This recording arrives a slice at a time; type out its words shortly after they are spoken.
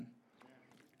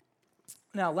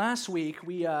Now, last week,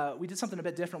 we did something a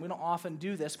bit different. We don't often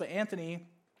do this, but Anthony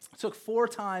took 4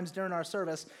 times during our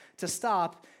service to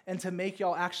stop and to make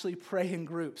y'all actually pray in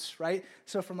groups, right?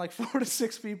 So from like 4 to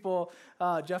 6 people,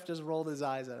 Jeff just rolled his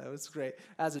eyes at it. It was great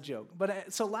as a joke.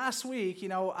 But so last week,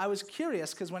 I was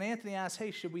curious because when Anthony asked,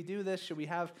 hey, should we do this? Should we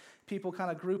have people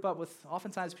kind of group up with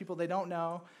oftentimes people they don't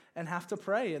know and have to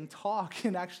pray and talk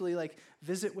and actually like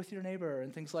visit with your neighbor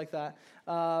and things like that.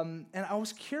 And I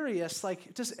was curious,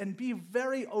 like and be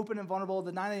very open and vulnerable.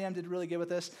 The 9 a.m. did really good with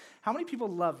this. How many people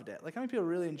loved it? Like how many people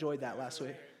really enjoyed that last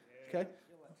week? Okay,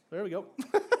 there we go.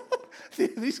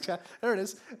 These guys, there it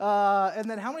is. And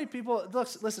then how many people,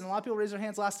 listen, a lot of people raised their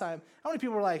hands last time. How many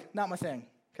people were like, not my thing,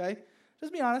 okay?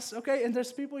 Just be honest, okay? And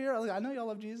there's people here, I know y'all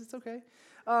love Jesus, it's okay.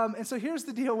 And so here's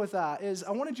the deal with that, is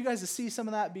I wanted you guys to see some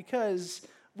of that because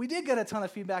we did get a ton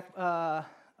of feedback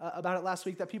about it last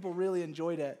week that people really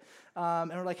enjoyed it.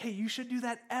 And we're like, hey, you should do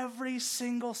that every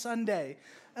single Sunday.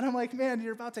 And I'm like, man,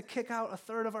 you're about to kick out a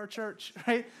third of our church,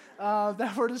 right?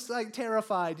 That we're just like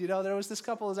terrified. There was this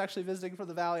couple who was actually visiting from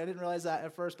the Valley. I didn't realize that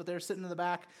at first, but they were sitting in the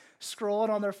back, scrolling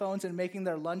on their phones and making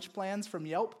their lunch plans from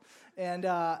Yelp. And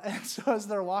so as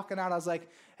they're walking out, I was like,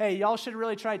 hey, y'all should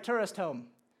really try Tourist Home.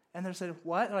 And they said,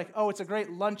 what? They're like, oh, it's a great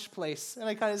lunch place. And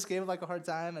I kind of just gave them like a hard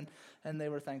time, and they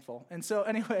were thankful. And so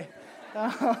anyway,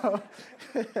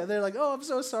 they're like, oh, I'm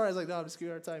so sorry. I was like, no, I'm just giving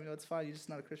you a hard time. It's fine. You're just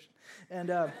not a Christian.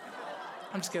 And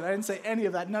I'm just kidding. I didn't say any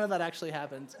of that. None of that actually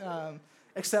happened,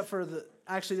 except for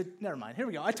never mind. Here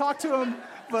we go. I talked to him,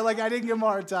 but I didn't give him a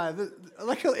hard time.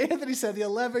 Like Anthony said, the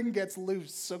 11 gets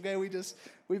loose, okay?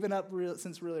 We've been up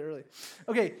since really early.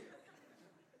 Okay,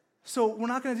 so we're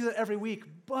not going to do that every week,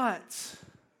 but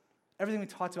everything we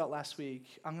talked about last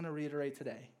week, I'm going to reiterate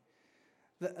today.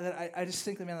 That I just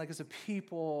think that, man, as a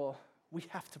people, we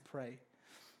have to pray.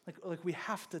 Like we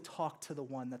have to talk to the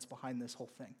one that's behind this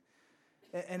whole thing.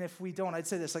 And if we don't, I'd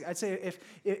say this, I'd say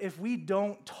if we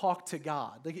don't talk to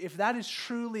God, if that is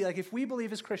truly, if we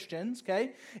believe as Christians,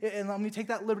 okay, and let me take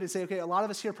that liberty to say, okay, a lot of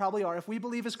us here probably are, if we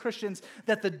believe as Christians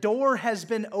that the door has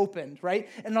been opened, right,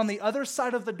 and on the other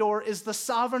side of the door is the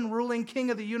sovereign ruling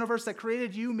king of the universe that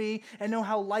created you, me, and know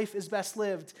how life is best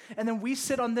lived, and then we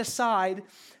sit on this side,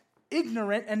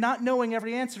 ignorant and not knowing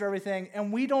every answer to everything,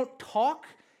 and we don't talk,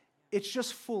 it's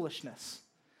just foolishness.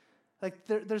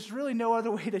 There's really no other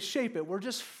way to shape it. We're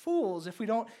just fools if we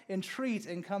don't entreat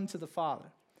and come to the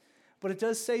Father. But it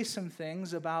does say some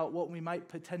things about what we might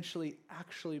potentially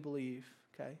actually believe,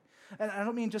 okay? And I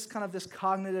don't mean just kind of this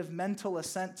cognitive mental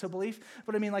assent to belief,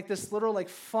 but I mean this literal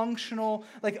functional,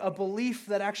 a belief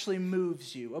that actually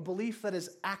moves you, a belief that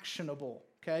is actionable,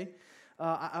 okay?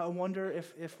 I wonder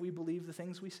if we believe the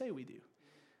things we say we do.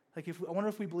 I wonder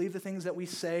if we believe the things that we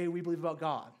say we believe about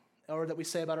God or that we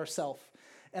say about ourselves.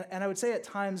 And I would say at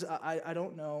times, I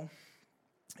don't know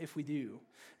if we do.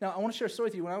 Now, I want to share a story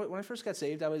with you. When I first got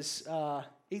saved, I was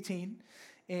 18,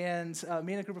 and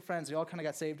me and a group of friends, we all kind of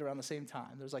got saved around the same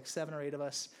time. There was 7 or 8 of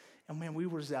us, and man, we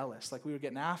were zealous. We were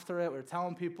getting after it. We were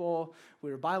telling people.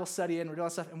 We were Bible studying. We were doing all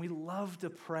that stuff, and we loved to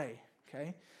pray,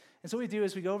 okay? And so what we do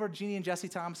is we go over to Jeannie and Jesse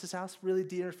Thomas's house, really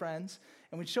dear friends,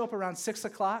 and we'd show up around 6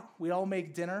 o'clock. We'd all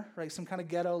make dinner, right? Some kind of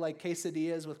ghetto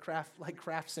quesadillas with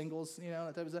craft singles,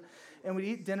 that type of stuff. And we'd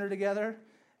eat dinner together,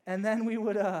 and then we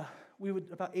would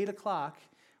about 8 o'clock,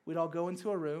 we'd all go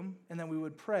into a room, and then we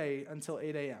would pray until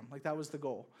 8 a.m. That was the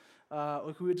goal.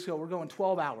 We would just go, we're going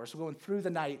 12 hours. We're going through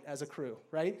the night as a crew,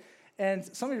 right? And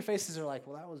some of your faces are like,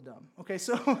 well, that was dumb. Okay,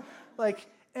 so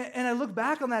And I look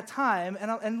back on that time,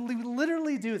 and we would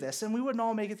literally do this, and we wouldn't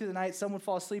all make it through the night. Some would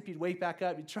fall asleep. You'd wake back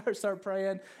up. You'd try to start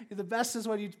praying. The best is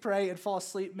when you'd pray and fall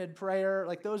asleep mid-prayer.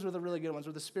 Those were the really good ones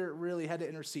where the Spirit really had to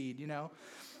intercede,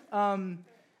 But,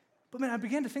 man, I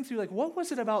began to think through, what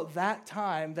was it about that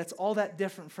time that's all that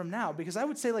different from now? Because I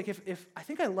would say, if I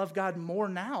think I love God more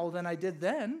now than I did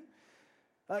then.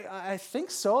 I think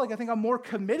so. I think I'm more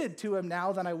committed to Him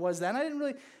now than I was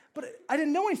then. But I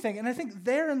didn't know anything, and I think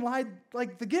therein lied,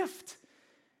 the gift,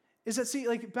 is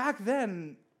that, back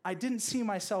then, I didn't see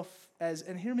myself as,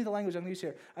 and hear me the language I'm going to use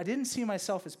here, I didn't see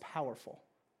myself as powerful,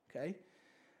 okay?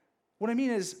 What I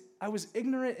mean is, I was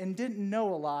ignorant and didn't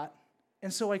know a lot,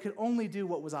 and so I could only do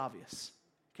what was obvious,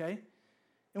 okay?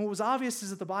 And what was obvious is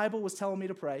that the Bible was telling me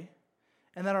to pray,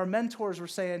 and that our mentors were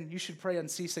saying, you should pray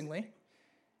unceasingly,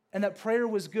 and that prayer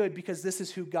was good because this is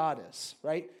who God is,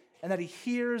 right? And that He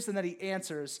hears and that He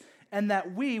answers, and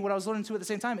that what I was learning too at the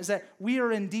same time, is that we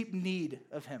are in deep need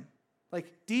of Him.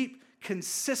 Deep,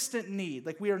 consistent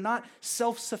need. We are not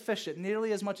self-sufficient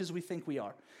nearly as much as we think we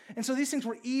are. And so these things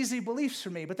were easy beliefs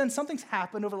for me, but then something's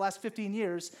happened over the last 15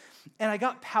 years, and I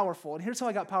got powerful. And here's how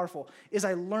I got powerful, is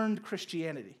I learned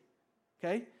Christianity,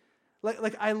 okay?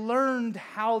 Like I learned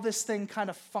how this thing kind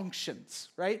of functions,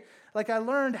 right? Like I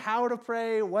learned how to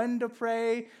pray, when to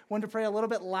pray a little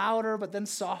bit louder, but then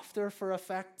softer for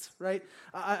effect, right?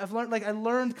 I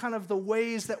learned kind of the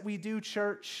ways that we do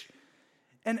church.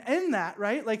 And in that,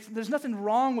 right, like there's nothing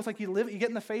wrong with like you get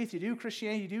in the faith, you do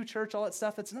Christianity, you do church, all that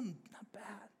stuff. It's not bad.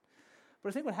 But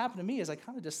I think what happened to me is I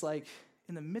kind of just like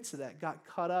in the midst of that got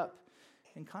caught up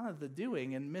in kind of the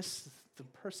doing and missed the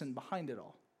person behind it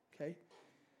all, okay?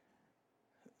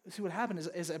 See, what happened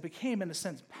is I became, in a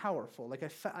sense, powerful. Like I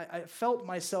felt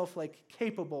myself like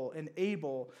capable and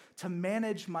able to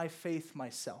manage my faith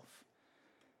myself,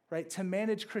 right? To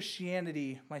manage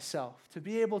Christianity myself, to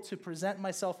be able to present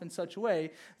myself in such a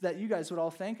way that you guys would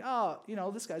all think, oh,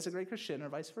 this guy's a great Christian, or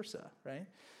vice versa, right?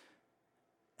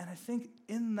 And I think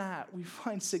in that we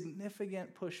find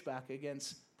significant pushback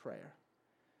against prayer.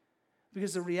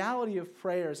 Because the reality of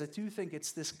prayer is I do think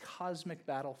it's this cosmic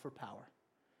battle for power.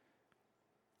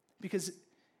 Because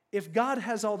if God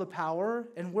has all the power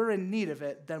and we're in need of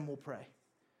it, then we'll pray.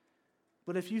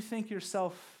 But if you think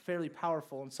yourself fairly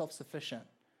powerful and self-sufficient,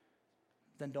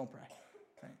 then don't pray.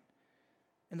 Right?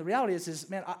 And the reality is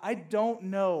man, I don't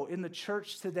know in the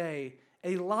church today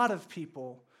a lot of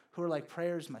people who are like,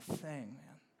 prayer's my thing, man.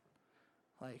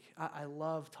 Like, I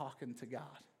love talking to God.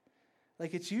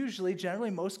 Like, it's usually,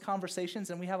 generally, most conversations,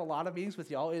 and we have a lot of meetings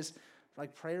with y'all, is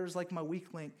like, prayer's like my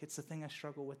weak link. It's the thing I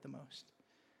struggle with the most.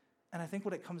 And I think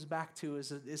what it comes back to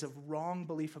is a wrong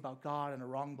belief about God and a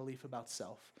wrong belief about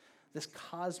self. This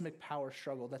cosmic power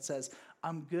struggle that says,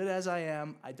 I'm good as I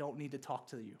am, I don't need to talk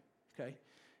to you, okay?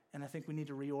 And I think we need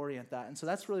to reorient that. And so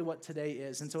that's really what today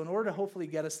is. And so in order to hopefully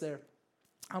get us there,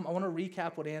 I want to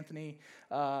recap what Anthony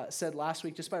said last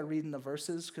week just by reading the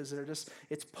verses, because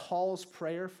it's Paul's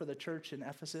prayer for the church in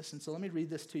Ephesus. And so let me read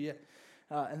this to you,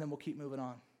 and then we'll keep moving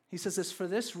on. He says this, for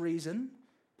this reason,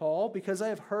 Paul, because I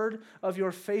have heard of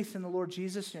your faith in the Lord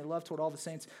Jesus and your love toward all the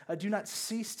saints, I do not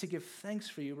cease to give thanks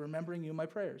for you, remembering you in my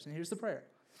prayers. And here's the prayer.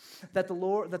 That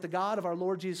the God of our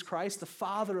Lord Jesus Christ, the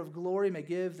Father of glory, may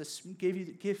give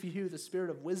you the spirit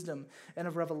of wisdom and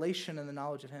of revelation in the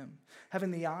knowledge of him,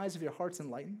 having the eyes of your hearts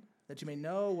enlightened, that you may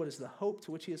know what is the hope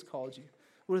to which he has called you,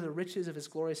 what are the riches of his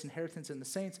glorious inheritance in the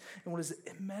saints, and what is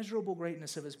the immeasurable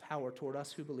greatness of his power toward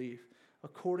us who believe,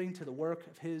 according to the work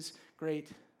of his great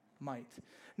might.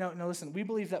 Now listen, we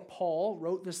believe that Paul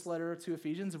wrote this letter to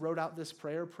Ephesians, wrote out this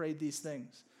prayer, prayed these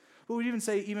things. But we'd even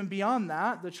say, even beyond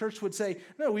that, the church would say,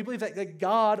 no, we believe that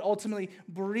God ultimately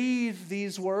breathed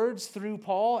these words through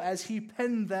Paul as he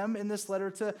penned them in this letter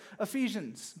to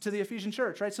Ephesians, to the Ephesian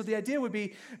church, right? So the idea would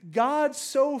be, God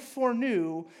so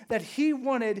foreknew that he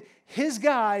wanted his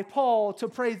guy, Paul, to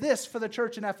pray this for the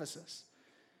church in Ephesus.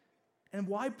 And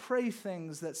why pray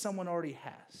things that someone already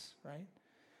has, right?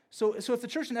 So if the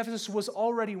church in Ephesus was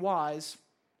already wise,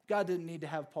 God didn't need to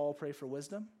have Paul pray for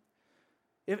wisdom.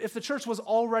 If the church was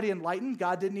already enlightened,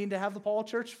 God didn't need to have the Paul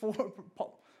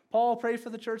pray for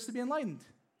the church to be enlightened.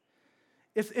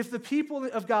 If the people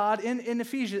of God in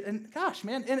Ephesians, and gosh,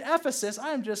 man, in Ephesus,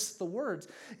 I'm just the words.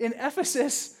 In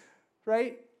Ephesus,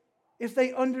 right, if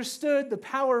they understood the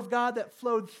power of God that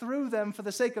flowed through them for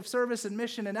the sake of service and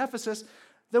mission in Ephesus,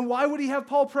 then why would he have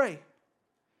Paul pray?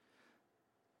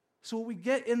 So what we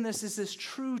get in this is this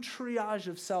true triage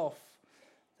of self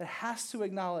that has to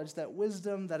acknowledge that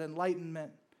wisdom, that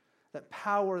enlightenment, that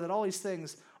power, that all these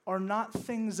things are not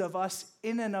things of us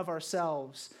in and of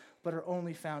ourselves, but are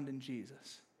only found in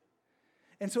Jesus.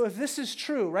 And so if this is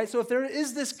true, right, so if there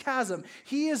is this chasm,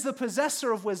 he is the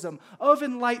possessor of wisdom, of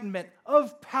enlightenment,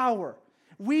 of power.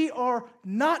 We are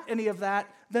not any of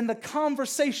that, then the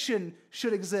conversation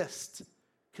should exist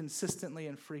consistently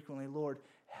and frequently. Lord,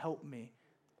 help me.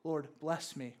 Lord,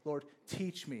 bless me. Lord,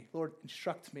 teach me. Lord,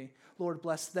 instruct me. Lord,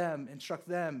 bless them, instruct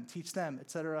them, teach them,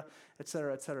 etc.,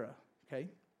 etc., etc. Okay?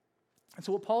 And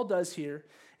so what Paul does here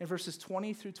in verses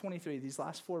 20 through 23, these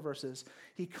last 4 verses,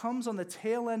 he comes on the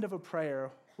tail end of a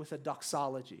prayer with a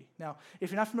doxology. Now,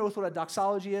 if you're not familiar with what a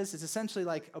doxology is, it's essentially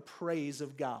like a praise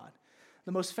of God.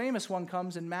 The most famous one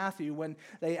comes in Matthew when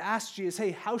they ask Jesus, hey,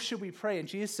 how should we pray? And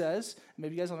Jesus says,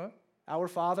 maybe you guys don't know, our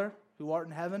Father who art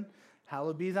in heaven,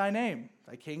 hallowed be thy name.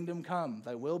 Thy kingdom come,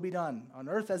 thy will be done, on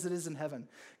earth as it is in heaven.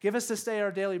 Give us this day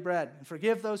our daily bread, and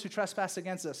forgive those who trespass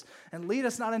against us. And lead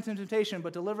us not into temptation,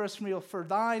 but deliver us from evil. For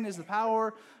thine is the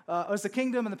power, is the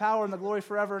kingdom and the power and the glory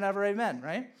forever and ever. Amen,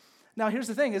 right? Now, here's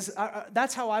the thing, is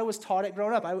that's how I was taught it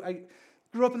growing up. I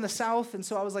grew up in the South, and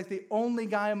so I was like the only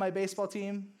guy on my baseball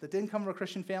team that didn't come from a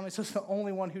Christian family, so I was the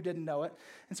only one who didn't know it.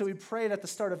 And so we prayed at the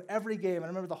start of every game. And I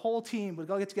remember the whole team would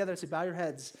go get together and say, bow your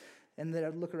heads. And they'd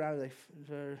look around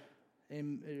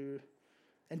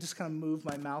and and just kind of move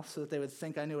my mouth so that they would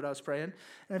think I knew what I was praying,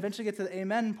 and eventually get to the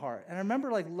amen part. And I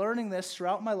remember like learning this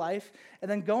throughout my life,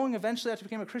 and then going eventually after I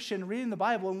became a Christian, reading the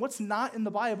Bible, and what's not in the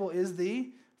Bible is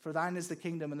for thine is the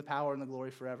kingdom and the power and the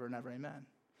glory forever and ever, amen.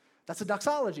 That's a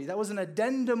doxology. That was an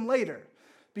addendum later,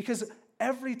 because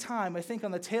every time I think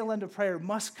on the tail end of prayer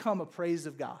must come a praise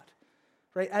of God,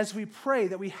 right? As we pray,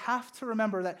 that we have to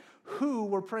remember that who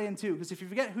we're praying to, because if you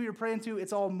forget who you're praying to,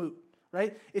 it's all moot.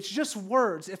 Right? It's just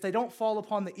words if they don't fall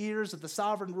upon the ears of the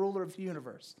sovereign ruler of the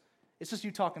universe. It's just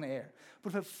you talking to air.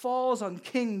 But if it falls on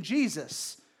King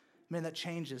Jesus, man, that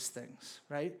changes things,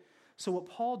 right? So what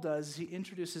Paul does is he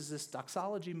introduces this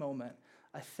doxology moment,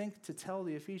 I think, to tell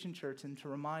the Ephesian church and to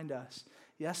remind us,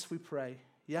 yes, we pray,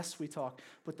 yes, we talk,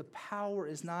 but the power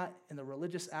is not in the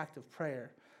religious act of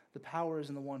prayer. The power is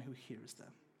in the one who hears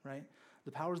them, right?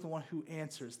 The power is the one who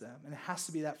answers them, and it has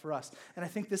to be that for us. And I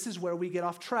think this is where we get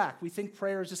off track. We think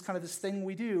prayer is just kind of this thing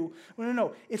we do. Well,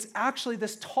 no. It's actually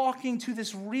this talking to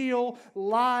this real,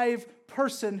 live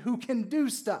person who can do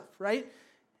stuff, right?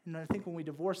 And I think when we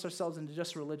divorce ourselves into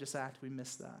just a religious act, we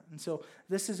miss that. And so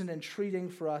this is an entreating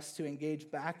for us to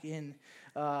engage back in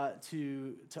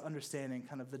to understanding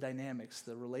kind of the dynamics,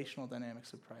 the relational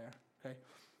dynamics of prayer, okay?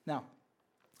 Now,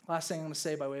 last thing I'm going to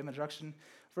say by way of introduction,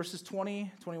 verses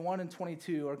 20, 21, and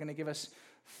 22 are going to give us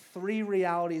 3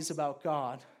 realities about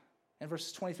God. And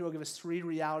verses 23 will give us 3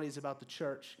 realities about the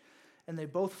church. And they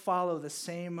both follow the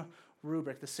same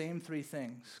rubric, the same 3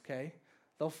 things, okay?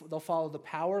 They'll follow the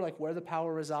power, like where the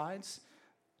power resides,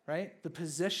 right? The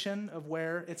position of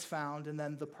where it's found, and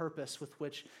then the purpose with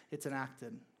which it's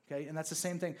enacted. Okay, and that's the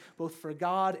same thing, both for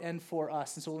God and for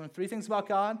us. And so we'll learn 3 things about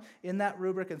God in that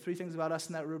rubric and 3 things about us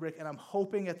in that rubric. And I'm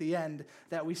hoping at the end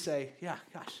that we say, yeah,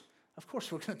 gosh, of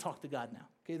course we're going to talk to God now.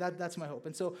 Okay, that's my hope.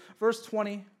 And so verse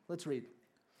 20, let's read.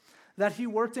 That he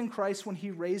worked in Christ when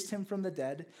he raised him from the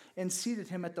dead and seated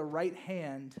him at the right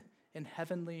hand in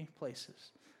heavenly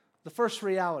places. The first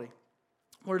reality.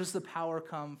 Where does the power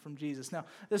come from Jesus? Now,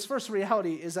 this first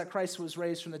reality is that Christ was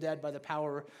raised from the dead by the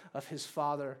power of his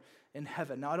Father in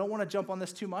heaven. Now, I don't want to jump on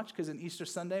this too much because in Easter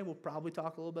Sunday, we'll probably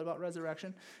talk a little bit about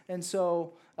resurrection. And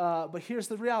so, but here's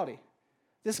the reality.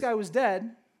 This guy was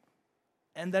dead,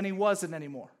 and then he wasn't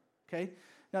anymore, okay?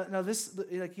 Now this,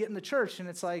 like, you get in the church, and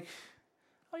it's like,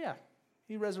 oh yeah,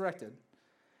 he resurrected.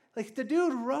 Like, the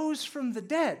dude rose from the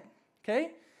dead,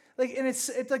 okay? Like, and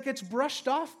it's like gets brushed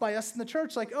off by us in the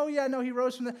church, like, oh yeah, no, he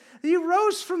rose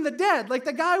from the dead. Like,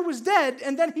 the guy was dead,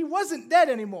 and then he wasn't dead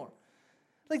anymore.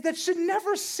 Like, that should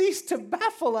never cease to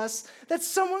baffle us that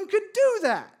someone could do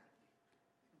that.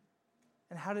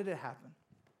 And how did it happen?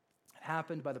 It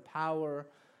happened by the power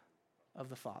of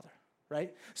the Father,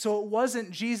 right? So it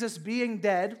wasn't Jesus being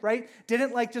dead, right?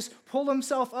 Didn't like just pull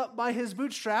himself up by his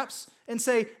bootstraps and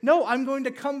say, no, I'm going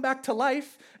to come back to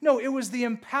life. No, it was the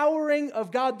empowering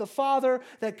of God the Father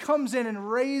that comes in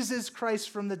and raises Christ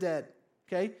from the dead,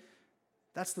 okay?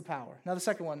 That's the power. Now, the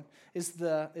second one is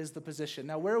the position.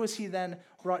 Now, where was he then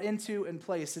brought into and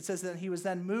placed? It says that he was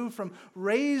then moved from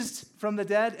raised from the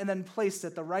dead and then placed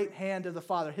at the right hand of the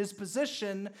Father. His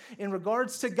position in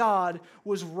regards to God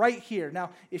was right here. Now,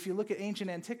 if you look at ancient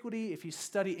antiquity, if you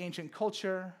study ancient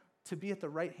culture, to be at the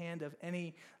right hand of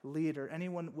any leader,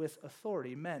 anyone with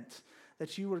authority, meant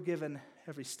that you were given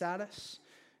every status,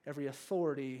 every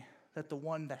authority that the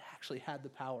one that actually had the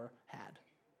power had.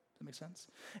 That makes sense?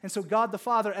 And so God the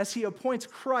Father, as he appoints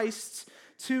Christ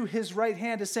to his right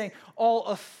hand, is saying all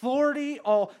authority,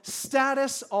 all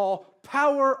status, all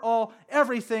power, all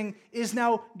everything is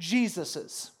now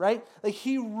Jesus's, right? Like,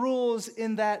 he rules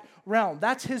in that realm.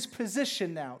 That's his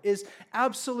position now, is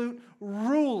absolute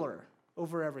ruler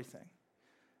over everything.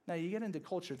 Now, you get into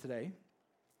culture today,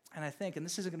 and I think, and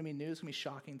this isn't going to be new, it's going to be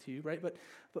shocking to you, right? But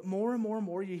more and more and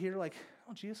more you hear like,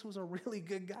 oh, Jesus was a really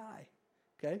good guy,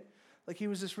 okay? Like, he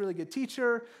was this really good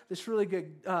teacher, this really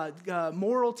good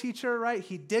moral teacher, right?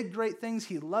 He did great things.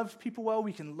 He loved people well.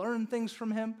 We can learn things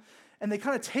from him. And they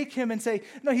kind of take him and say,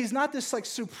 no, he's not this like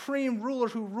supreme ruler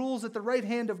who rules at the right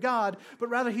hand of God, but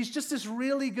rather he's just this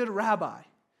really good rabbi.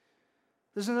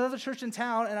 There's another church in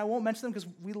town, and I won't mention them because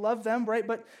we love them, right?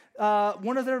 But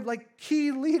one of their like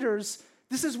key leaders,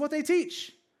 this is what they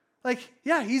teach. Like,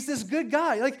 yeah, he's this good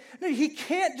guy. Like, no, he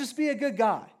can't just be a good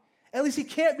guy. At least he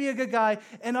can't be a good guy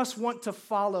and us want to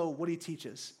follow what he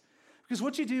teaches. Because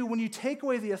what you do when you take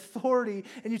away the authority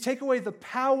and you take away the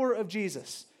power of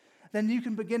Jesus, then you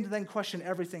can begin to then question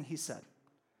everything he said.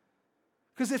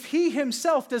 Because if he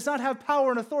himself does not have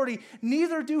power and authority,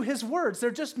 neither do his words.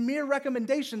 They're just mere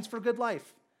recommendations for good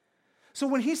life. So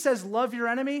when he says, love your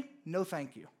enemy, no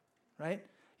thank you, right?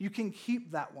 You can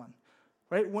keep that one.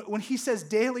 right? When he says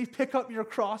daily pick up your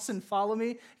cross and follow me,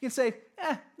 you can say,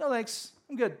 no thanks,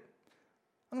 I'm good.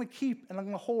 I'm going to keep and I'm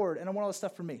going to hoard and I want all this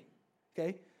stuff for me,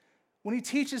 okay? When he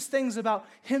teaches things about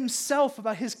himself,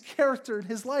 about his character and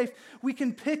his life, we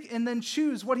can pick and then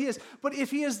choose what he is. But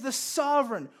if he is the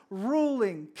sovereign,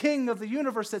 ruling king of the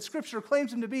universe that Scripture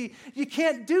claims him to be, you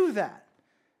can't do that.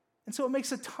 And so it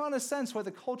makes a ton of sense why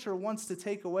the culture wants to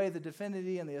take away the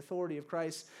divinity and the authority of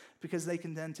Christ, because they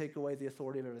can then take away the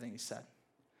authority of everything he said.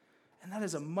 And that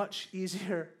is a much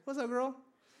easier... What's up, girl?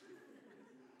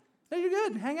 No, you're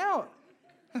good. Hang out.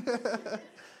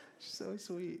 So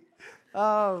sweet.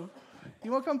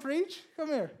 You want to come preach? Come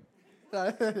here.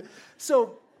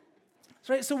 So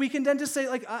we can then just say,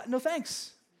 like, no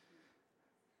thanks.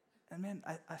 And man,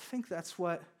 I think that's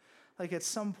what, like, at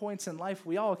some points in life,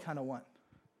 we all kind of want.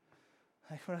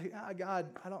 Like, we're like, God,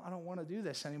 I don't want to do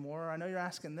this anymore. I know you're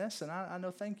asking this, and I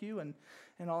know thank you, and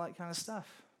all that kind of stuff.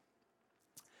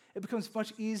 It becomes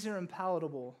much easier and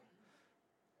palatable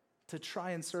to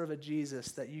try and serve a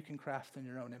Jesus that you can craft in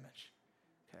your own image,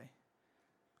 okay?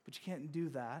 But you can't do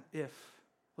that if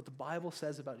what the Bible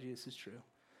says about Jesus is true,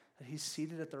 that he's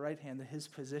seated at the right hand, that his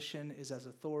position is as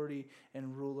authority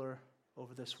and ruler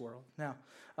over this world. Now,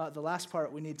 the last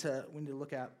part we need to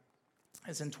look at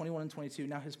is in 21 and 22,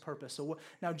 now his purpose. So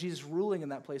now Jesus ruling in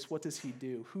that place, what does he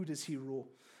do? Who does he rule?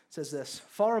 It says this,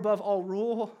 far above all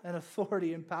rule and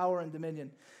authority and power and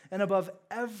dominion, and above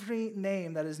every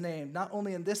name that is named, not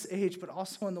only in this age, but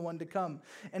also in the one to come.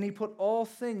 And he put all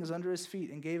things under his feet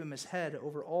and gave him his head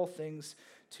over all things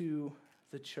to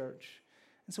the church.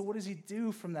 And so what does he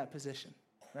do from that position,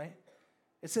 right?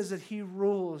 It says that he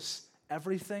rules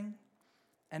everything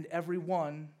and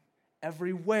everyone,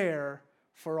 everywhere,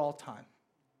 for all time,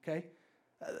 okay?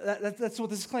 That's what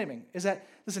this is claiming, is that,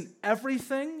 listen,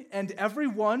 everything and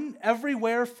everyone,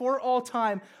 everywhere, for all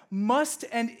time, must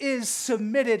and is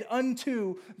submitted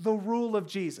unto the rule of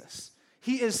Jesus.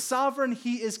 He is sovereign,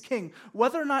 he is king.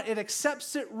 Whether or not it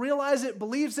accepts it, realizes it,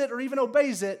 believes it, or even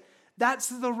obeys it, that's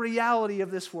the reality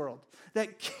of this world,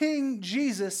 that King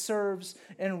Jesus serves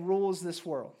and rules this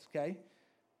world, okay? And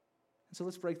so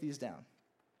let's break these down.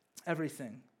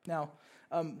 Everything. Now,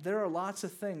 there are lots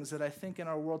of things that I think in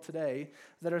our world today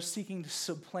that are seeking to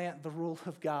supplant the rule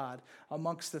of God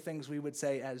amongst the things we would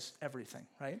say as everything,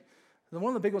 right? One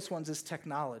of the biggest ones is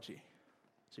technology.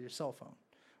 So your cell phone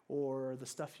or the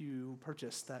stuff you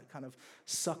purchase that kind of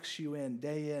sucks you in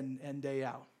and day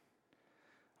out.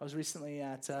 I was recently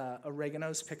at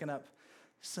Oregano's picking up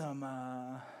some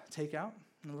takeout,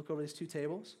 and I look over these two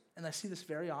tables, and I see this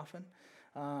very often.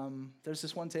 There's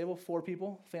this one table, 4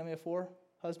 people, family of 4,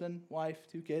 husband, wife,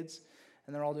 2 kids,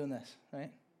 and they're all doing this, right?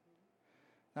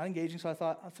 Not engaging, so I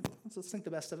thought, let's think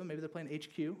the best of them. Maybe they're playing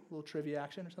HQ, a little trivia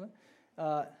action or something.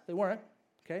 They weren't,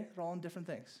 okay? They're all in different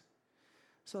things.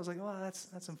 So I was like, well,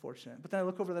 that's unfortunate. But then I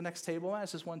look over the next table.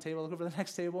 It's just one table. I look over the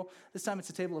next table. This time it's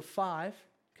a table of 5,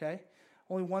 okay?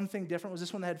 Only one thing different was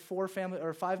this one that had 5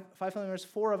 family members,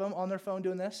 4 of them on their phone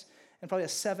doing this, and probably a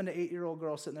 7 to 8-year-old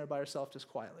girl sitting there by herself just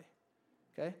quietly,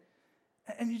 okay?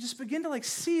 And you just begin to like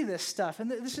see this stuff. And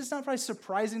this is not probably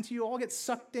surprising to you. All get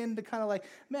sucked into kind of like,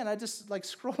 man, I just like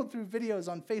scrolled through videos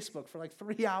on Facebook for like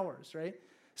 3 hours, right?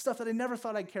 Stuff that I never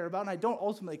thought I'd care about and I don't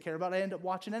ultimately care about. I end up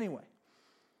watching anyway.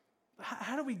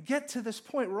 How do we get to this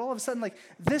point where all of a sudden like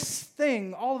this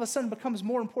thing all of a sudden becomes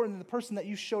more important than the person that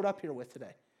you showed up here with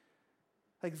today?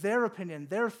 Like their opinion,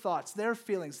 their thoughts, their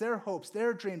feelings, their hopes,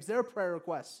 their dreams, their prayer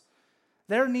requests.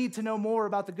 Their need to know more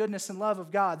about the goodness and love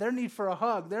of God, their need for a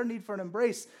hug, their need for an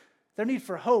embrace, their need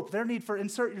for hope, their need for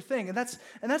insert your thing. And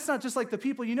that's not just like the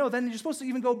people you know. Then you're supposed to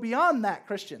even go beyond that,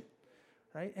 Christian,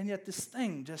 right? And yet this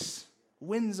thing just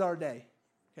wins our day,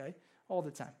 okay, all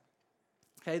the time.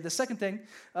 Okay, the second thing,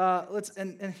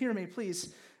 and hear me,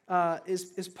 please,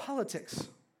 is politics.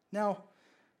 Now,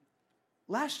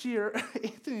 last year,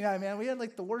 Anthony and I, man, we had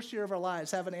like the worst year of our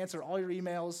lives having to answer all your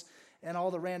emails and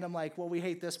all the random like, well, we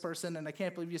hate this person, and I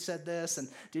can't believe you said this, and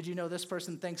did you know this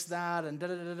person thinks that, and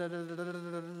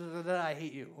I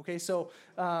hate you. Okay, so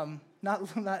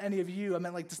not any of you. I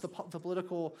meant like just the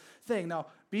political thing. Now,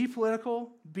 be political,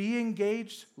 be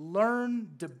engaged, learn,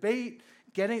 debate,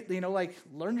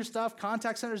 learn your stuff,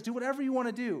 contact centers, do whatever you want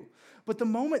to do. But the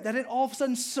moment that it all of a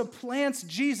sudden supplants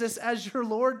Jesus as your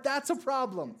Lord, that's a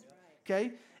problem.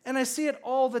 Okay, and I see it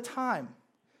all the time.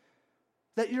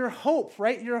 That your hope,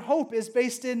 right? Your hope is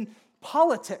based in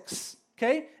politics,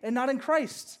 okay? And not in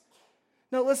Christ.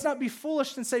 Now, let's not be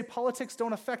foolish and say politics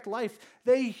don't affect life.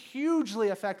 They hugely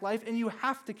affect life, and you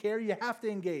have to care, you have to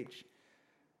engage.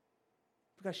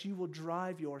 Because you will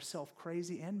drive yourself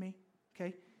crazy and me,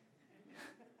 okay?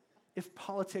 If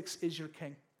politics is your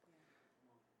king.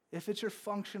 if it's your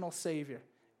functional Savior,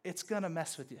 it's going to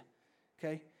mess with you,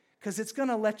 okay? Because it's going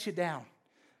to let you down.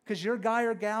 Because your guy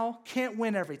or gal can't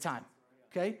win every time,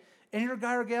 okay? And your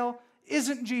guy or gal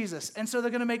isn't Jesus, and so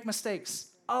they're going to make mistakes.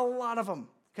 A lot of them,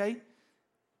 okay?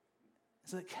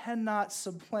 So it cannot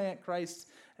supplant Christ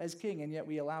as king, and yet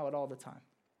we allow it all the time,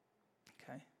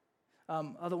 okay?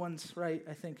 Other ones, right,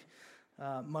 I think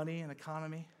money and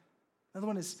economy. Another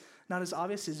one is not as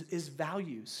obvious is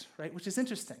values, right, which is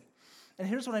interesting. And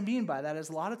here's what I mean by that is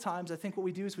a lot of times I think what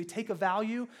we do is we take a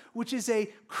value, which is a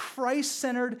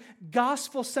Christ-centered,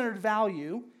 gospel-centered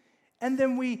value, and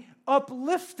then we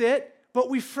uplift it, but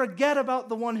we forget about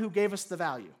the one who gave us the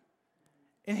value.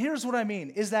 And here's what I mean,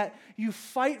 is that you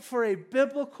fight for a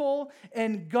biblical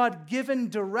and God-given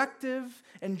directive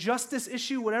and justice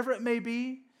issue, whatever it may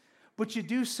be, but you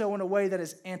do so in a way that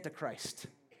is antichrist,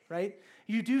 right?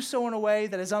 You do so in a way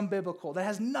that is unbiblical, that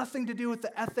has nothing to do with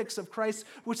the ethics of Christ,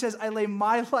 which says, I lay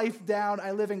my life down,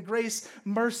 I live in grace,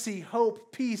 mercy,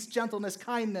 hope, peace, gentleness,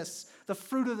 kindness, the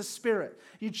fruit of the Spirit.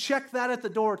 You check that at the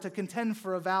door to contend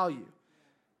for a value,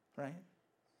 right?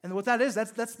 And what that is,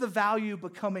 that's the value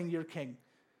becoming your king.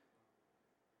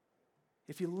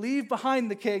 If you leave behind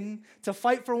the king to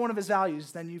fight for one of his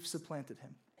values, then you've supplanted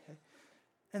him. Okay?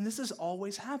 And this is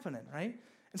always happening, right?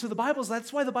 And so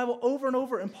that's why the Bible over and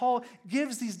over, and Paul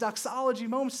gives these doxology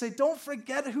moments to say, don't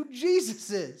forget who Jesus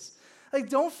is. Like,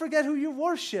 don't forget who you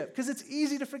worship, because it's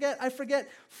easy to forget. I forget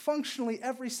functionally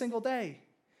every single day.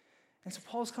 And so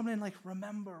Paul's coming in like,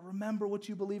 remember what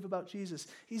you believe about Jesus.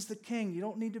 He's the king. You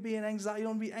don't need to be in anxiety. You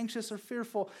don't need to be anxious or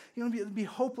fearful. You don't need to be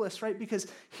hopeless, right? Because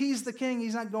he's the king.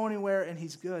 He's not going anywhere, and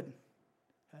he's good.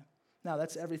 Okay? Now,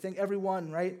 that's everything, everyone,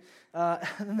 right?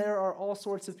 And there are all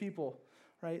sorts of people,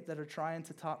 right, that are trying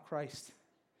to top Christ,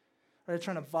 right?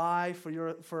 Trying to vie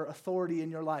for authority in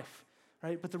your life,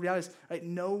 right? But the reality is, right,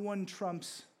 no one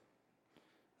trumps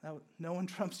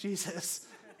Jesus.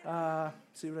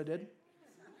 See what I did?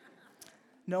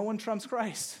 No one trumps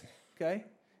Christ, okay?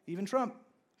 Even Trump,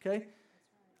 okay?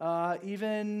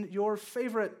 Even your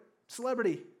favorite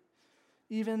celebrity,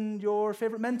 even your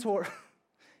favorite mentor,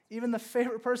 even the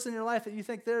favorite person in your life that you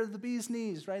think they're the bee's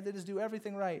knees, right? They just do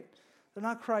everything right. They're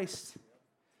not Christ.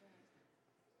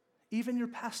 Even your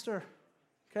pastor,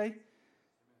 okay?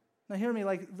 Now hear me,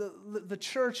 like the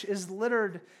church is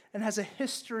littered and has a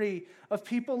history of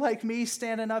people like me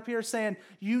standing up here saying,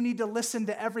 you need to listen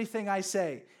to everything I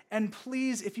say. And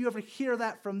please, if you ever hear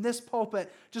that from this pulpit,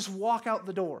 just walk out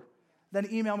the door. Then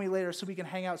email me later so we can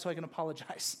hang out so I can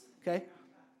apologize, okay?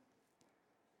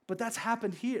 But that's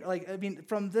happened here. Like, I mean,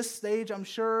 from this stage, I'm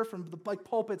sure, from the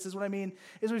pulpits is what I mean,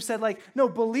 is we've said like, no,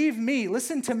 believe me,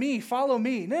 listen to me, follow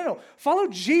me. No, follow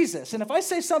Jesus. And if I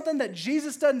say something that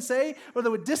Jesus doesn't say or that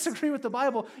would disagree with the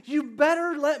Bible, you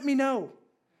better let me know.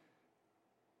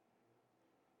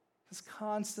 Because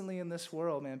constantly in this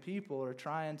world, man, people are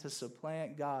trying to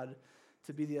supplant God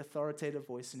to be the authoritative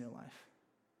voice in your life.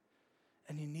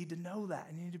 And you need to know that.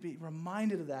 And you need to be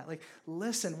reminded of that. Like,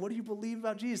 listen, what do you believe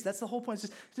about Jesus? That's the whole point.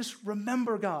 Just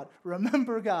remember God.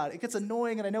 Remember God. It gets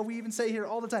annoying, and I know we even say here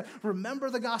all the time, remember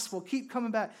the gospel. Keep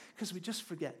coming back, because we just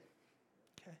forget.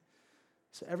 Okay?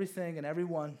 So everything and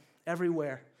everyone,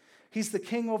 everywhere. He's the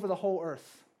king over the whole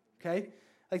earth. Okay?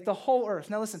 Like the whole earth.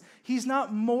 Now listen, he's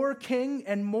not more king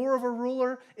and more of a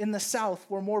ruler in the south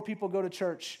where more people go to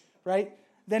church, right?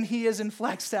 Than he is in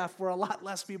Flagstaff where a lot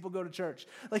less people go to church.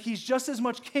 Like he's just as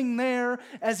much king there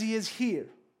as he is here,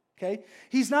 okay?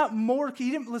 He's not more,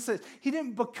 he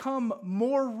didn't become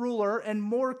more ruler and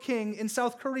more king in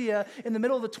South Korea in the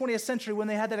middle of the 20th century when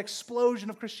they had that explosion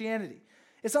of Christianity.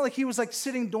 It's not like he was like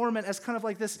sitting dormant as kind of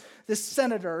like this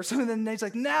senator or something, and he's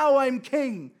like, now I'm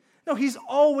king. No, he's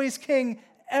always king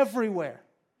everywhere.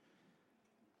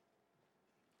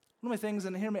 One of my things,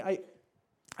 and hear me,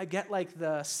 I get like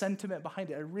the sentiment behind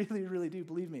it. I really, really do,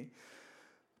 believe me.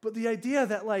 But the idea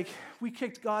that like we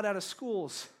kicked God out of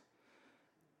schools,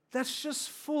 that's just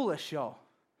foolish, y'all.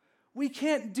 We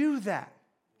can't do that,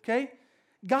 okay?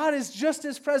 God is just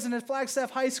as present at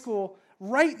Flagstaff High School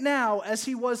right now as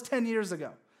he was 10 years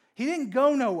ago. He didn't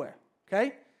go nowhere,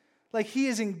 okay? Like he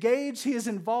is engaged, he is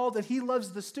involved, and he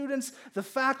loves the students, the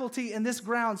faculty, and this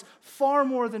grounds far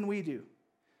more than we do.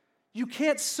 You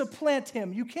can't supplant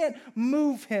him. You can't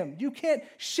move him. You can't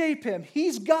shape him.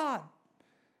 He's God.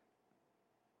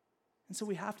 And so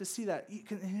we have to see that.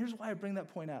 And here's why I bring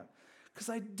that point out. Because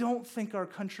I don't think our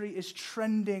country is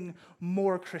trending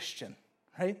more Christian,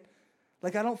 right?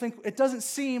 Like it doesn't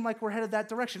seem like we're headed that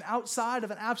direction outside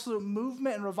of an absolute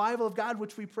movement and revival of God,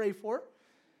 which we pray for.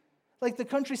 Like the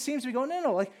country seems to be going,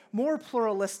 no, like more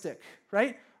pluralistic,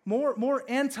 right? More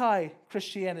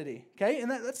anti-Christianity, okay?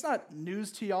 And that's not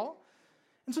news to y'all.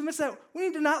 And so amidst that, we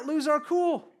need to not lose our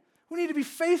cool. We need to be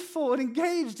faithful and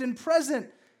engaged and present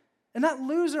and not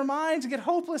lose our minds and get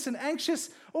hopeless and anxious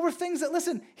over things that,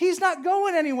 listen, he's not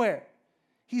going anywhere.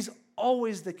 He's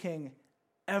always the king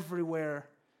everywhere,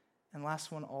 and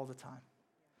last one, all the time.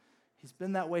 He's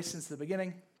been that way since the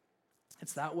beginning.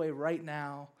 It's that way right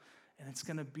now, and it's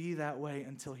going to be that way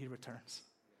until he returns.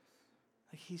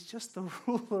 Like, he's just the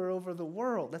ruler over the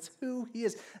world. That's who he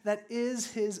is. That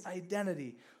is his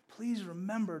identity. Please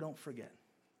remember, don't forget.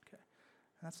 Okay,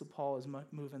 and that's what Paul is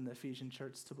moving the Ephesian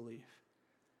church to believe.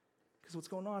 Because what's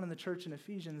going on in the church in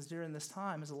Ephesians during this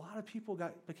time is a lot of people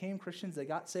became Christians. They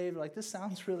got saved. Like, this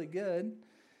sounds really good.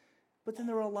 But then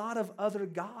there were a lot of other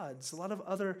gods, a lot of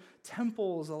other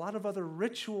temples, a lot of other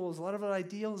rituals, a lot of other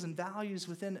ideals and values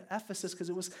within Ephesus, because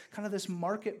it was kind of this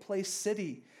marketplace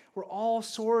city where all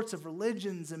sorts of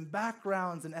religions and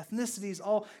backgrounds and ethnicities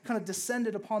all kind of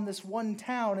descended upon this one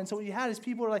town. And so what you had is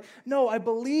people were like, no, I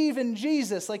believe in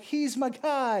Jesus, like he's my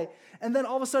guy. And then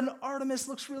all of a sudden Artemis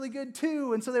looks really good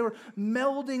too. And so they were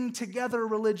melding together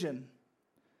religion.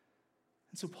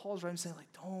 And so Paul's writing saying,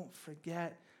 like, don't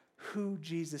forget who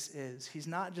Jesus is. He's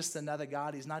not just another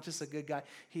God. He's not just a good guy.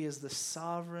 He is the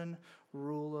sovereign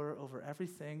ruler over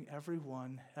everything,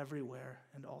 everyone, everywhere,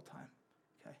 and all time.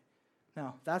 Okay?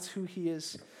 Now, that's who he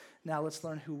is. Now, let's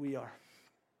learn who we are.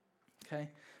 Okay?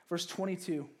 Verse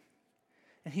 22.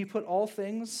 And he put all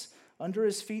things under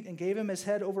his feet and gave him his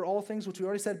head over all things, which we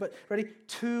already said, but ready?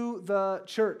 To the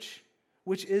church,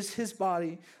 which is his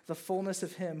body, the fullness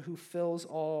of him who fills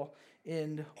all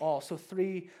in all. So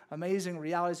 3 amazing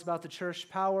realities about the church: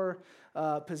 power,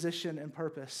 position, and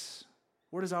purpose.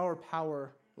 Where does our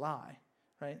power lie,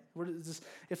 right?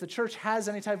 If the church has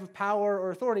any type of power or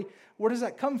authority, where does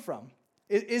that come from?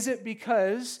 Is it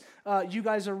because you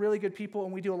guys are really good people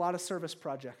and we do a lot of service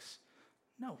projects?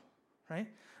 No, right?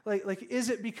 Like,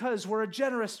 is it because we're a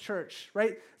generous church,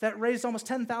 right, that raised almost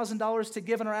 $10,000 to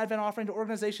give in our Advent offering to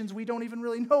organizations we don't even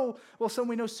really know? Well, some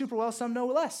we know super well, some know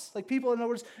less. Like, people, in other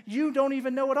words, you don't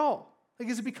even know at all. Like,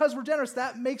 is it because we're generous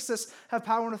that makes us have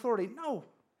power and authority? No.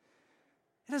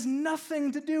 It has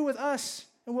nothing to do with us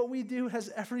and what we do. It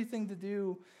has everything to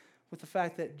do with the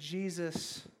fact that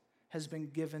Jesus has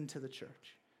been given to the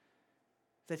church.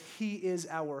 That he is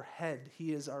our head.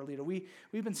 He is our leader. We've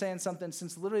been saying something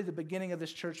since literally the beginning of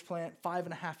this church plant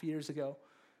 5.5 years ago.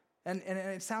 And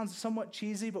it sounds somewhat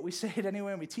cheesy, but we say it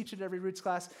anyway, and we teach it at every Roots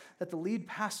class, that the lead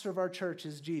pastor of our church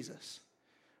is Jesus,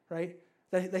 right?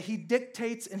 That he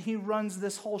dictates and he runs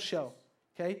this whole show,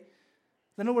 okay?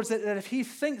 In other words, that if he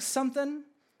thinks something,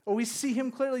 or we see him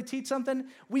clearly teach something,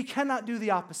 we cannot do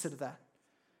the opposite of that.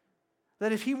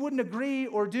 That if he wouldn't agree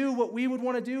or do what we would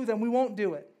want to do, then we won't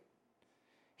do it.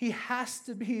 He has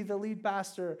to be the lead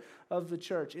pastor of the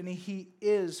church, and he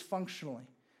is functionally.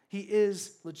 He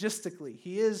is logistically.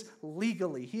 He is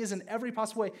legally. He is in every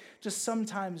possible way. Just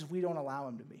sometimes we don't allow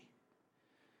him to be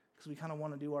because we kind of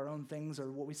want to do our own things,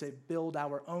 or what we say, build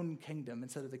our own kingdom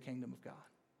instead of the kingdom of God.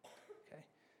 Okay?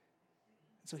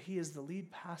 So he is the lead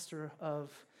pastor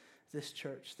of this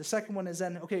church. The second one is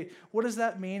then, okay, what does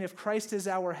that mean if Christ is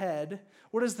our head?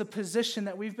 What is the position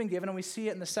that we've been given? And we see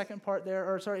it in the second part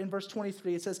there, in verse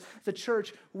 23, it says, the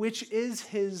church, which is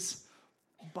his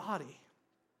body.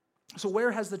 So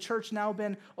where has the church now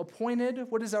been appointed?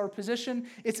 What is our position?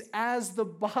 It's as the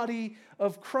body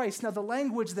of Christ. Now, the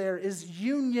language there is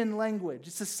union language.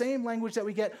 It's the same language that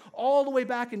we get all the way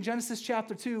back in Genesis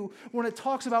chapter 2 when it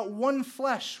talks about one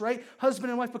flesh, right? Husband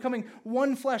and wife becoming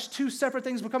one flesh, two separate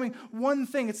things becoming one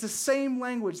thing. It's the same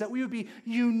language, that we would be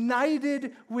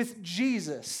united with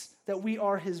Jesus, that we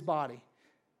are his body.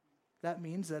 That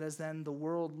means that as then the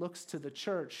world looks to the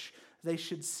church, they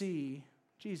should see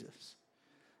Jesus.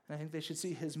 And I think they should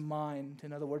see his mind.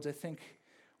 In other words, I think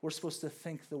we're supposed to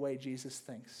think the way Jesus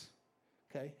thinks,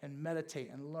 okay? And meditate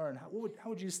and learn. How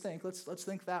would Jesus think? Let's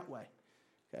think that way,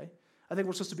 okay? I think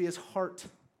we're supposed to be his heart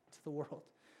to the world.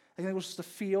 I think we're supposed to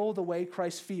feel the way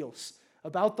Christ feels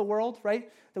about the world, right?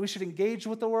 That we should engage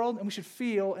with the world, and we should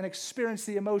feel and experience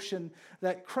the emotion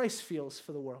that Christ feels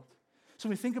for the world. So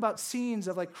when we think about scenes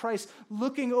of like Christ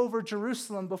looking over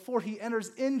Jerusalem before he enters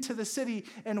into the city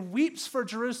and weeps for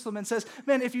Jerusalem and says,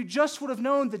 man, if you just would have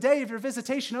known the day of your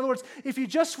visitation, in other words, if you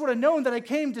just would have known that I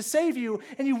came to save you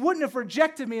and you wouldn't have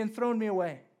rejected me and thrown me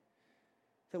away.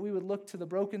 That we would look to the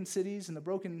broken cities and the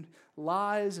broken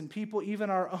lives and people,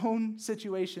 even our own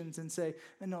situations, and say,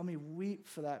 man, no, let me weep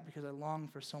for that because I long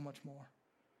for so much more.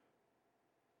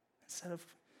 Instead of,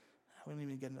 we don't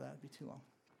even get into that, it'd be too long.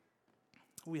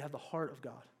 We have the heart of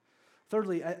God.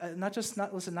 Thirdly, not just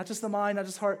the mind, not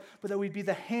just heart, but that we'd be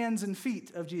the hands and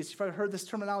feet of Jesus. You've probably heard this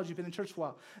terminology, you've been in church a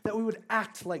while. That we would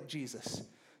act like Jesus.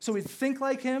 So we'd think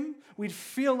like him, we'd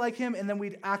feel like him, and then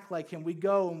we'd act like him. We'd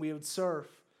go and we would serve.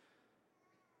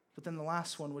 But then the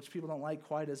last one, which people don't like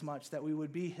quite as much, that we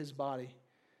would be his body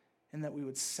and that we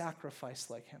would sacrifice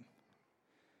like him.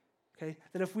 Okay?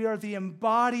 That if we are the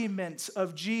embodiment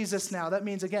of Jesus now, that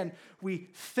means, again, we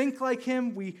think like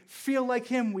him, we feel like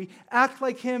him, we act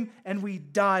like him, and we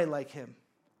die like him.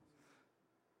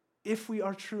 If we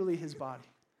are truly his body,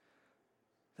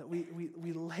 that we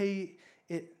lay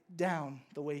it down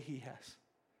the way he has.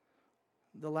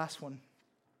 The last one,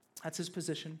 that's his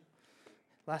position.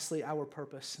 Lastly, our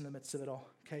purpose in the midst of it all.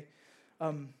 Okay?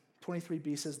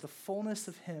 23b says, the fullness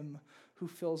of him who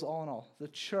fills all in all. The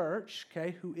church,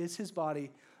 okay, who is his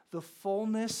body, the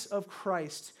fullness of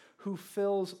Christ who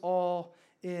fills all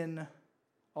in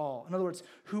all. In other words,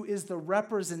 who is the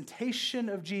representation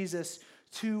of Jesus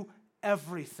to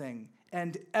everything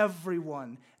and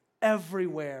everyone,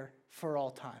 everywhere, for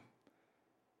all time.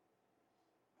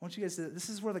 I want you guys to, this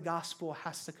is where the gospel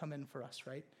has to come in for us,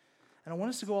 right? And I want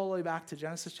us to go all the way back to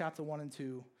Genesis chapter 1 and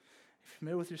 2. If you're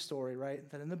familiar with your story, right?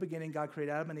 That in the beginning, God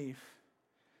created Adam and Eve.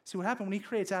 See what happened when he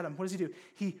creates Adam? What does he do?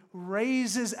 He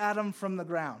raises Adam from the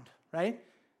ground, right?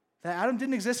 That Adam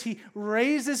didn't exist. He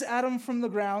raises Adam from the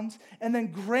ground and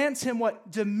then grants him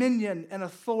what? Dominion and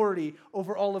authority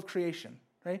over all of creation,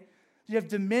 right? You have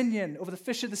dominion over the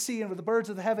fish of the sea and over the birds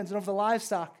of the heavens and over the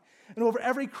livestock and over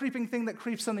every creeping thing that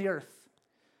creeps on the earth.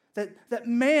 That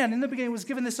man in the beginning was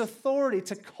given this authority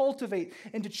to cultivate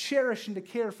and to cherish and to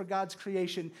care for God's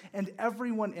creation and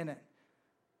everyone in it.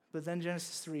 But then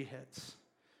Genesis 3 hits,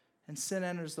 and sin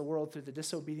enters the world through the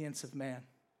disobedience of man.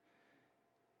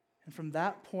 And from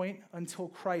that point until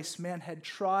Christ, man had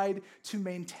tried to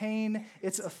maintain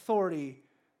its authority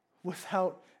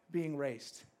without being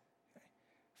raised,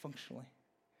 functionally.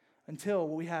 Until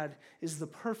what we had is the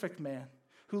perfect man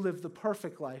who lived the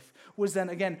perfect life, was then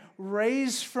again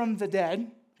raised from the dead,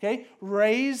 okay?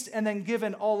 Raised and then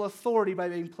given all authority by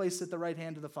being placed at the right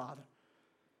hand of the Father.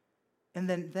 And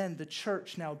then the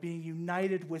church now being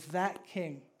united with that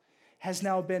king has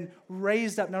now been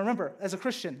raised up. Now remember, as a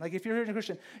Christian, like if you're here as a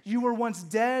Christian, you were once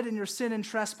dead in your sin and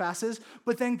trespasses,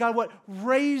 but then God what?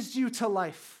 Raised you to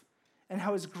life and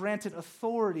how has granted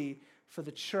authority for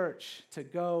the church to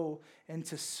go and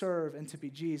to serve and to be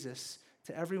Jesus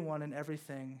to everyone and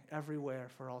everything, everywhere,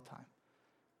 for all time.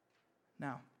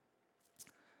 Now,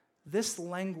 this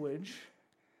language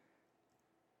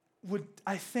would,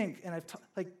 I think, and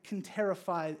can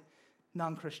terrify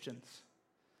non-Christians.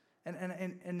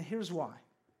 And here's why.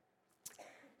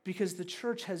 Because the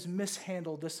church has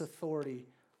mishandled this authority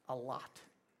a lot,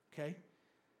 okay?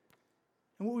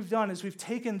 And what we've done is we've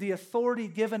taken the authority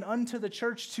given unto the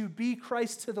church to be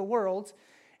Christ to the world,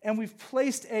 and we've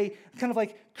placed a kind of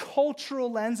like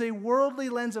cultural lens, a worldly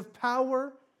lens of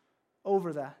power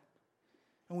over that.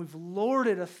 And we've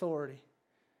lorded authority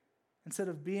instead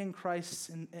of being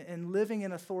Christ and living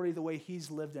in authority the way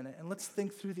he's lived in it. And let's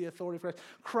think through the authority of Christ.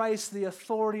 Christ, the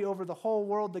authority over the whole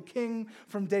world, the king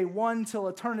from day one till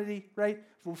eternity, right?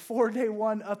 Before day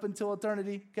one up until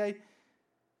eternity, okay?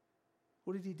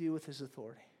 What did he do with his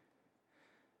authority?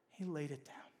 He laid it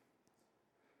down.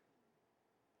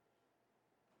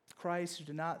 Christ, who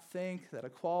did not think that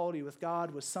equality with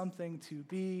God was something to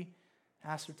be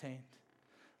ascertained,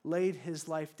 laid his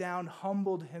life down,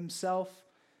 humbled himself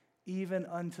even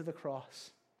unto the cross.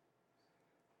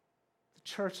 The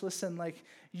church, listen, like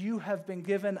you have been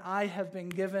given, I have been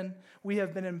given, we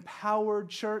have been empowered,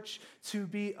 church, to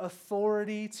be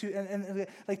authority, to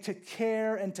to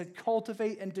care and to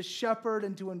cultivate and to shepherd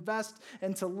and to invest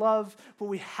and to love, but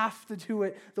we have to do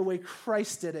it the way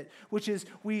Christ did it, which is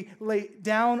we lay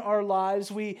down our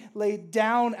lives, we lay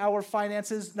down our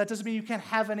finances. That doesn't mean you can't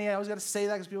have any. I always got to say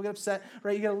that because people get upset,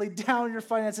 right? You got to lay down your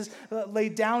finances, lay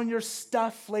down your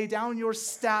stuff, lay down your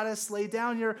status, lay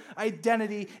down your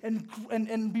identity,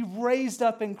 and be raised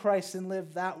up in Christ and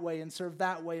live that way and serve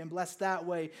that way and bless that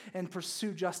way and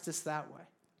pursue justice that way.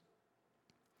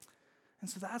 And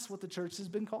so that's what the church has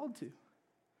been called to.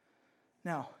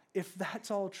 Now, if that's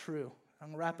all true, I'm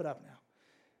going to wrap it up now.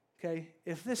 Okay?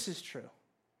 If this is true,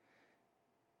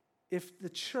 if the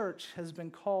church has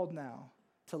been called now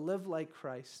to live like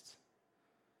Christ,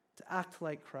 to act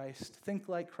like Christ, think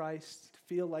like Christ, to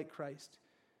feel like Christ,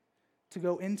 to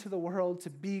go into the world to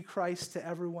be Christ to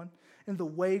everyone in the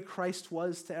way Christ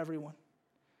was to everyone.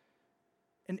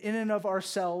 And in and of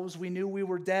ourselves, we knew we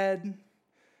were dead,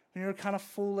 we were kind of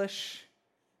foolish,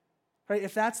 right?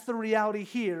 If that's the reality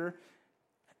here,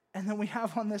 and then we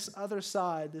have on this other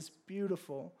side this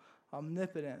beautiful,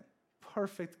 omnipotent,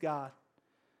 perfect God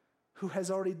who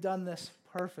has already done this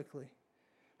perfectly,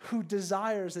 who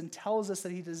desires and tells us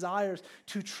that he desires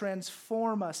to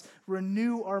transform us,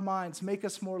 renew our minds, make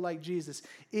us more like Jesus.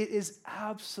 It is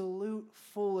absolute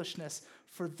foolishness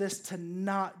for this to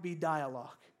not be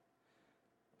dialogue.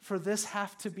 For this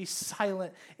have to be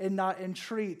silent and not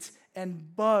entreat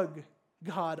and bug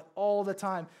God all the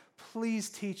time. Please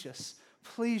teach us.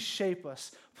 Please shape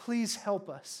us. Please help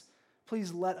us.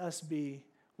 Please let us be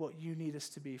what you need us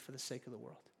to be for the sake of the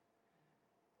world.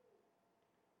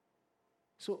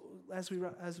 So as we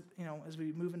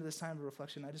move into this time of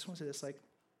reflection, I just want to say this,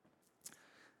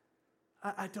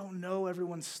 I don't know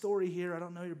everyone's story here. I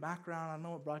don't know your background. I don't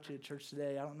know what brought you to church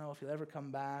today. I don't know if you'll ever come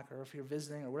back or if you're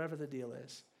visiting or whatever the deal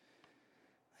is.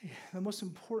 The most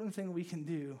important thing we can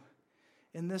do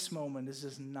in this moment is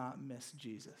just not miss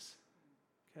Jesus.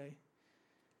 Okay?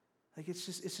 It's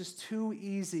just too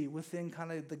easy within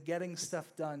kind of the getting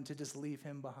stuff done to just leave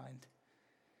him behind.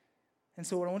 And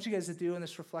so what I want you guys to do in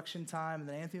this reflection time, and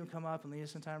then Anthony will come up and lead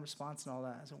us in time of response and all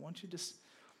that, is I want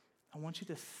you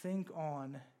to think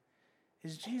on,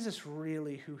 is Jesus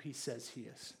really who he says he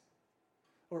is?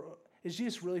 Or is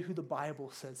Jesus really who the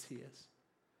Bible says he is?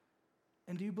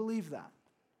 And do you believe that?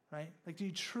 Right? Do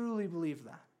you truly believe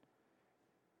that?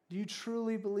 Do you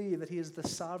truly believe that he is the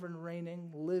sovereign, reigning,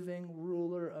 living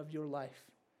ruler of your life?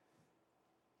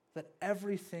 That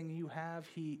everything you have,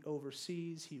 he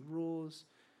oversees, he rules,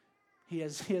 he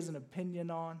has an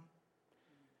opinion on?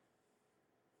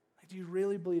 Do you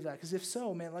really believe that? Because if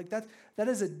so, man, that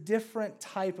is a different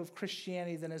type of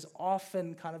Christianity than is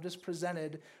often kind of just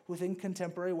presented within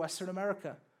contemporary Western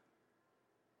America.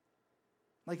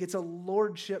 It's a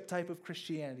lordship type of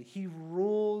Christianity. He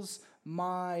rules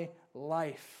my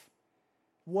life.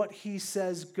 What he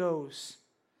says goes.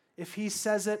 If he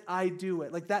says it, I do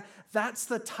it. That's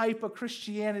the type of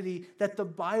Christianity that the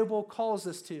Bible calls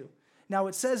us to. Now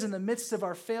it says in the midst of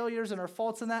our failures and our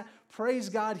faults in that, praise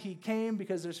God he came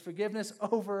because there's forgiveness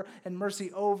over and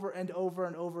mercy over and over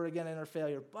and over again in our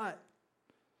failure. But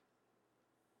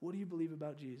what do you believe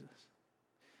about Jesus?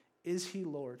 Is he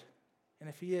Lord? And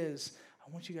if he is,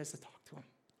 I want you guys to talk to him.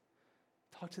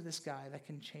 Talk to this guy that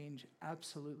can change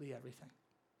absolutely everything.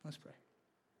 Let's pray.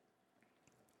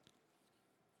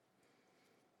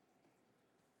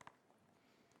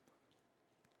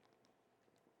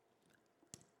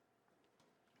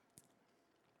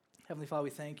 Heavenly Father, we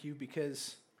thank you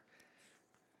because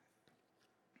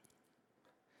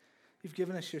you've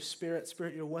given us your Spirit.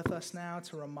 Spirit, you're with us now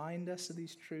to remind us of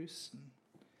these truths.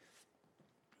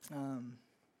 And,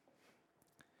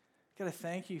 God, I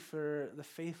thank you for the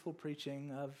faithful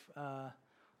preaching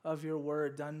of your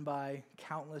word done by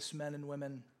countless men and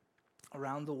women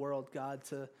around the world, God,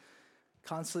 to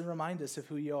constantly remind us of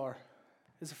who you are.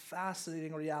 It's a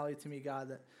fascinating reality to me, God,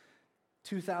 that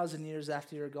 2,000 years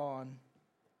after you're gone,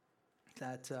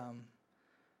 that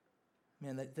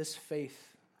this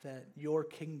faith, that your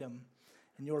kingdom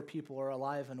and your people are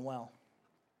alive and well.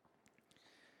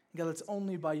 God, it's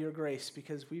only by your grace,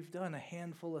 because we've done a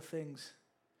handful of things,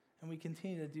 and we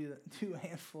continue to do a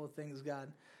handful of things,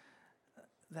 God,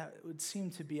 that would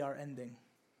seem to be our ending.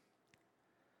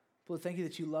 Lord, thank you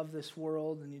that you love this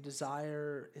world and you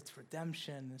desire its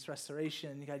redemption, its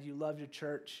restoration. God, you love your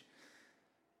church.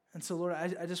 And so, Lord,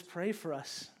 I just pray for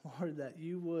us, Lord, that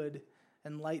you would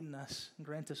enlighten us and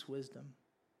grant us wisdom.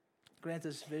 Grant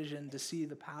us vision to see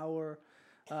the power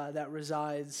that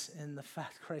resides in the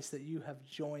fact, Christ, that you have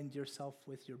joined yourself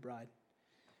with your bride.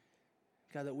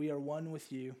 God, that we are one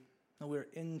with you, that we are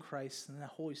in Christ, and the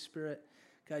Holy Spirit,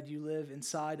 God, you live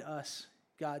inside us,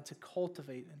 God, to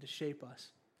cultivate and to shape us.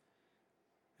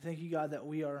 Thank you, God, that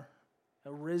we are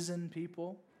a risen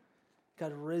people,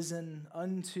 God, risen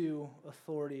unto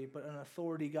authority, but an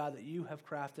authority, God, that you have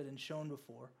crafted and shown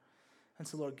before. And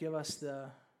so, Lord, give us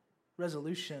the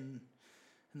resolution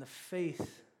and the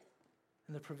faith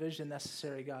and the provision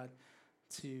necessary, God,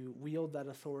 to wield that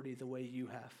authority the way you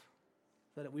have.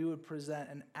 That we would present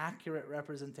an accurate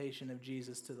representation of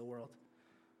Jesus to the world.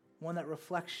 One that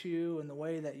reflects you in the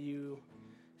way that you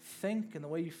think and the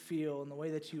way you feel and the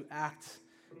way that you act,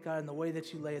 God, and the way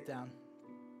that you lay it down.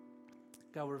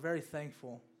 God, we're very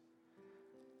thankful.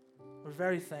 We're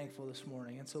very thankful this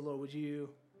morning. And so, Lord, would you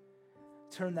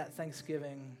turn that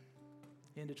thanksgiving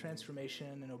into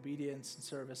transformation and obedience and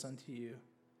service unto you.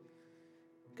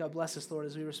 God bless us, Lord,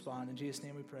 as we respond. In Jesus'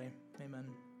 name we pray. Amen.